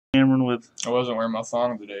with? I wasn't wearing my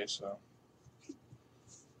thong today, so.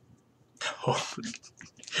 Oh,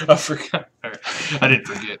 I forgot. Right. I didn't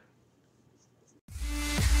forget.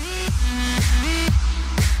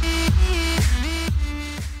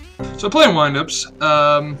 So playing windups.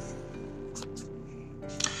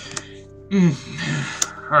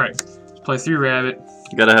 Alright. Let's play 3 rabbit.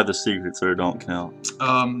 You gotta have the secrets or it don't count.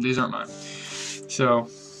 These aren't mine. So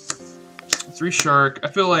 3 shark. I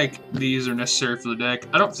feel like these are necessary for the deck.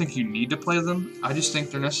 I don't think you need to play them. I just think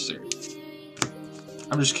they're necessary.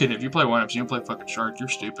 I'm just kidding. If you play windups, you don't play fucking shark. You're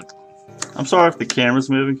stupid. I'm sorry if the camera's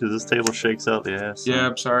moving because this table shakes out the ass. Yeah,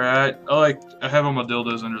 I'm sorry. I have all my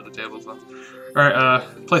dildos under the table. So.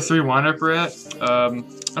 Alright, play 3 windup rat. I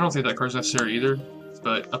don't think that card's necessary either,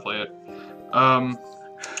 but I play it.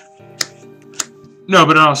 No,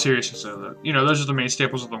 but in all seriousness, you know, those are the main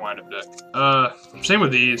staples of the windup deck. Same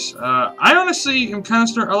with these. I honestly am kind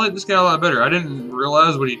of I like this guy a lot better. I didn't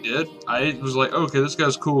realize what he did. I was like, okay, this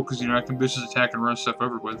guy's cool because, you know, I can boost his attack and run stuff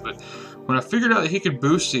over with. But when I figured out that he could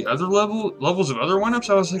boost the other levels of other windups,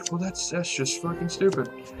 I was like, well, that's just fucking stupid.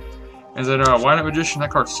 And then Windup Magician,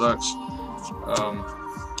 that card sucks.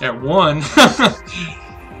 At 1.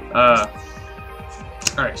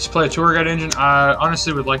 Alright, let's play a Tour Guide Engine. I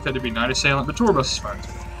honestly would like that to be Night Assailant, but Tour Bus is fine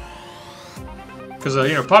too. Because,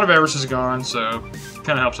 you know, Pot of Avarice is gone, so it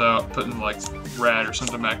kind of helps out putting, like, Rat or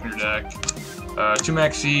something back in your deck. 2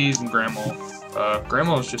 Maxis and Grandma.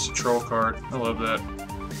 Grandma is just a troll card. I love that.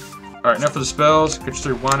 Alright, now for the spells. Get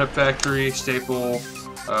 3 Windup Factory, Staple,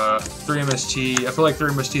 3 MST. I feel like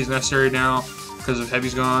 3 MST is necessary now because of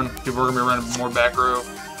Heavy's gone. People are going to be running more back row.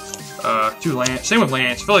 2 Lance. Same with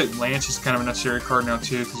Lance. I feel like Lance is kind of a necessary card now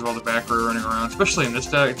too because of all the back row running around, especially in this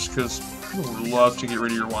deck, just because people would love to get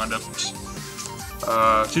rid of your windups.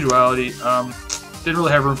 2 Duality. Didn't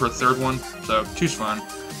really have room for a 3rd one, so 2's fine.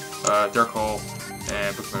 Dark Hole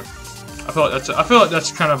and Book Moon. I feel like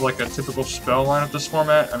that's kind of like a typical spell lineup this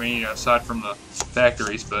format. I mean, you know, aside from the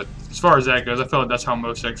factories, but as far as that goes, I feel like that's how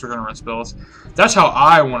most decks are going to run spells. That's how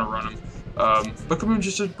I want to run them. Book of Moon's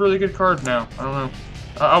just a really good card now. I don't know.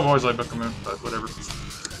 I've always liked Book of Moon, but whatever.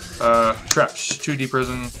 Traps, 2 Deep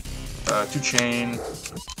Prison, 2 Chain,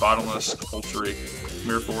 Bottomless, Compulsory,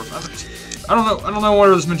 Mirror Force. I don't know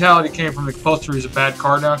where this mentality came from. The Compulsory is a bad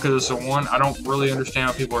card now because it's a 1. I don't really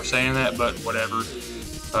understand how people are saying that, but whatever.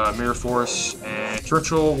 Mirror Force and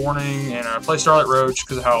Torrential Warning, and play Starlight Roach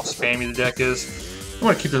because of how spammy the deck is. I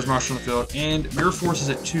want to keep those monsters on the field, and Mirror Force is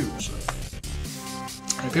at 2. So.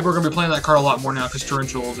 And people are going to be playing that card a lot more now because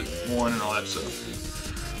Torrential is at 1 and all that stuff.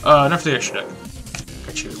 Now for the extra deck.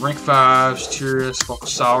 Got you Rank 5s, Tyrus,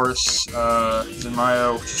 Volcasaurus,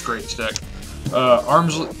 Zenmayo, which is great in this deck.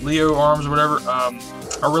 Leo Arms, or whatever.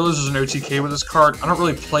 I realize there's an OTK with this card. I don't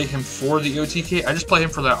really play him for the OTK. I just play him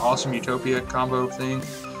for that awesome Utopia combo thing.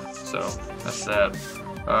 So, that's that.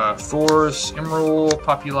 Thor's, Emerald,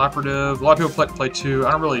 Populoperative. A lot of people play 2.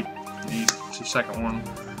 I don't really need the second one.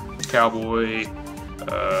 Cowboy,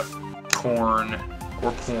 Corn,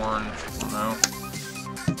 or Porn, I don't know.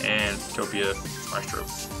 And Utopia Maestro.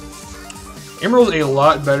 Emerald's a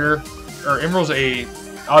lot better, or Emerald's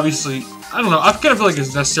obviously, I don't know, I kind of feel like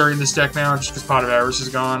it's necessary in this deck now just because Pot of Avarice is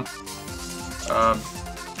gone.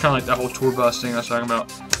 Kind of like that whole Tour Bus thing I was talking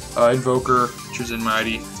about. Invoker, which is in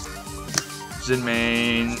Mighty.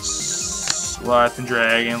 Zenmane, Leviathan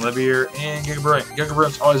Dragon, Levier, and Gigabrite.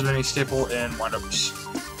 Gigabrite's always been a staple in windups.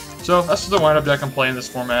 So that's the windup deck I'm playing this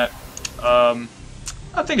format.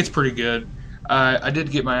 I think it's pretty good. I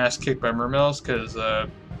did get my ass kicked by Mermels because I'm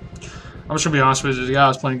just gonna be honest with you, the guy I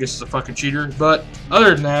was playing against is a fucking cheater. But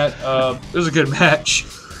other than that, it was a good match.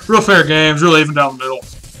 Real fair games, real even down the middle.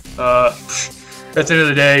 At the end of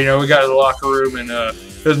the day, you know, we got to the locker room and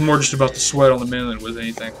it was more just about the sweat on the men than it was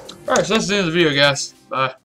anything. Alright, so that's the end of the video, guys. Bye.